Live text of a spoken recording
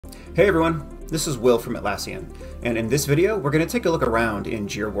Hey everyone, this is Will from Atlassian, and in this video we're going to take a look around in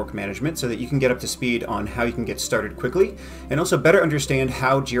Jira Work Management so that you can get up to speed on how you can get started quickly and also better understand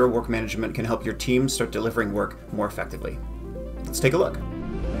how Jira Work Management can help your team start delivering work more effectively. Let's take a look.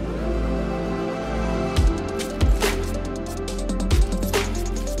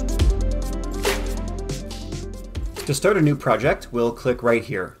 To start a new project, we'll click right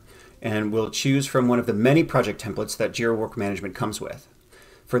here, and we'll choose from one of the many project templates that Jira Work Management comes with.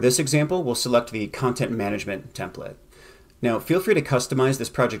 For this example, we'll select the Content Management template. Now, feel free to customize this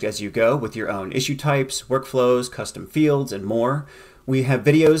project as you go with your own issue types, workflows, custom fields, and more. We have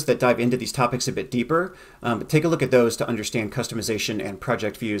videos that dive into these topics a bit deeper, but take a look at those to understand customization and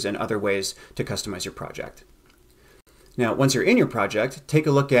project views and other ways to customize your project. Now, once you're in your project, take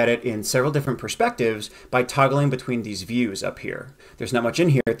a look at it in several different perspectives by toggling between these views up here. There's not much in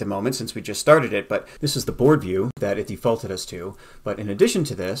here at the moment since we just started it, but this is the board view that it defaulted us to. But in addition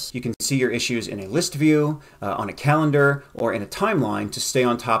to this, you can see your issues in a list view, on a calendar, or in a timeline to stay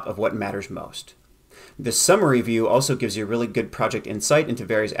on top of what matters most. This summary view also gives you really good project insight into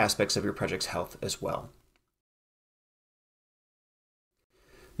various aspects of your project's health as well.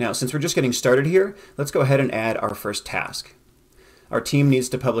 Now, since we're just getting started here, let's go ahead and add our first task. Our team needs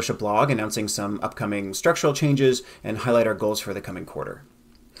to publish a blog announcing some upcoming structural changes and highlight our goals for the coming quarter.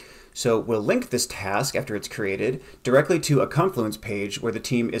 So we'll link this task after it's created directly to a Confluence page where the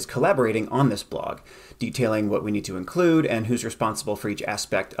team is collaborating on this blog, detailing what we need to include and who's responsible for each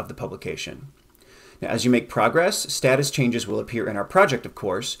aspect of the publication. Now, as you make progress, status changes will appear in our project, of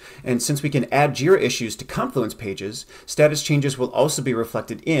course, and since we can add Jira issues to Confluence pages, status changes will also be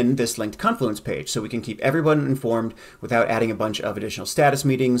reflected in this linked Confluence page, so we can keep everyone informed without adding a bunch of additional status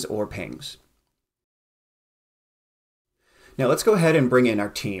meetings or pings. Now let's go ahead and bring in our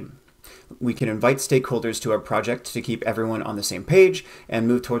team. We can invite stakeholders to our project to keep everyone on the same page and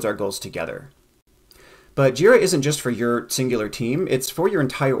move towards our goals together. But Jira isn't just for your singular team, it's for your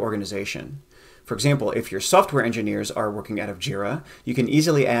entire organization. For example, if your software engineers are working out of Jira, you can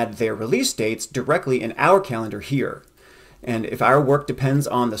easily add their release dates directly in our calendar here. And if our work depends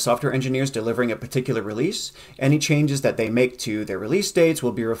on the software engineers delivering a particular release, any changes that they make to their release dates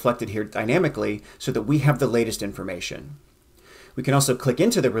will be reflected here dynamically so that we have the latest information. We can also click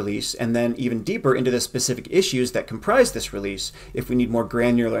into the release and then even deeper into the specific issues that comprise this release if we need more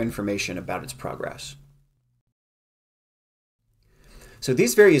granular information about its progress. So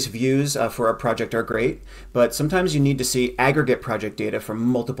these various views for our project are great, but sometimes you need to see aggregate project data from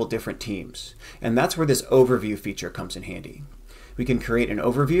multiple different teams. And that's where this overview feature comes in handy. We can create an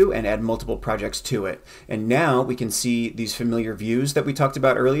overview and add multiple projects to it. And now we can see these familiar views that we talked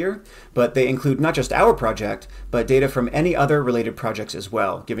about earlier, but they include not just our project, but data from any other related projects as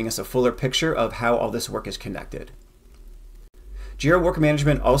well, giving us a fuller picture of how all this work is connected. Jira Work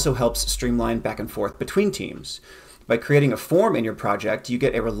Management also helps streamline back and forth between teams. By creating a form in your project, you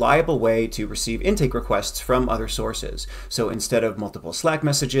get a reliable way to receive intake requests from other sources. So instead of multiple Slack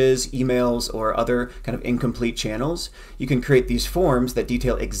messages, emails, or other kind of incomplete channels, you can create these forms that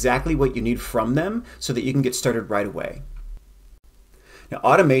detail exactly what you need from them so that you can get started right away. Now,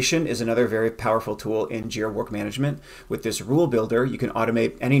 automation is another very powerful tool in Jira Work Management. With this rule builder, you can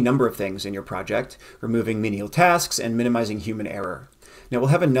automate any number of things in your project, removing menial tasks and minimizing human error. Now, we'll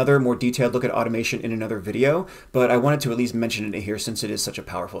have another more detailed look at automation in another video, but I wanted to at least mention it here since it is such a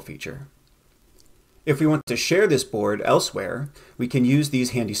powerful feature. If we want to share this board elsewhere, we can use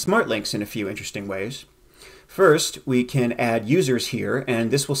these handy smart links in a few interesting ways. First, we can add users here,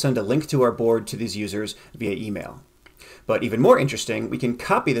 and this will send a link to our board to these users via email. But even more interesting, we can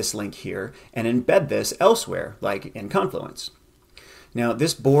copy this link here and embed this elsewhere, like in Confluence. Now,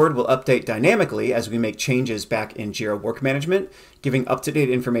 this board will update dynamically as we make changes back in Jira Work Management, giving up-to-date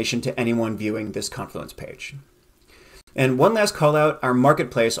information to anyone viewing this Confluence page. And one last call out, our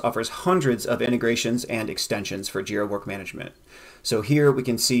marketplace offers hundreds of integrations and extensions for Jira Work Management. So here we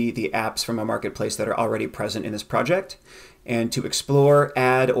can see the apps from our marketplace that are already present in this project. And to explore,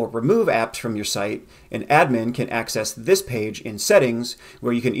 add, or remove apps from your site, an admin can access this page in Settings,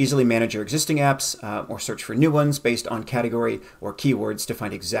 where you can easily manage your existing apps or search for new ones based on category or keywords to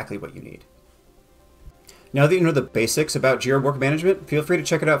find exactly what you need. Now that you know the basics about Jira Work Management, feel free to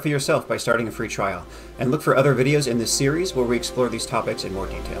check it out for yourself by starting a free trial, and look for other videos in this series where we explore these topics in more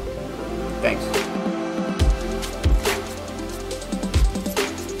detail. Thanks.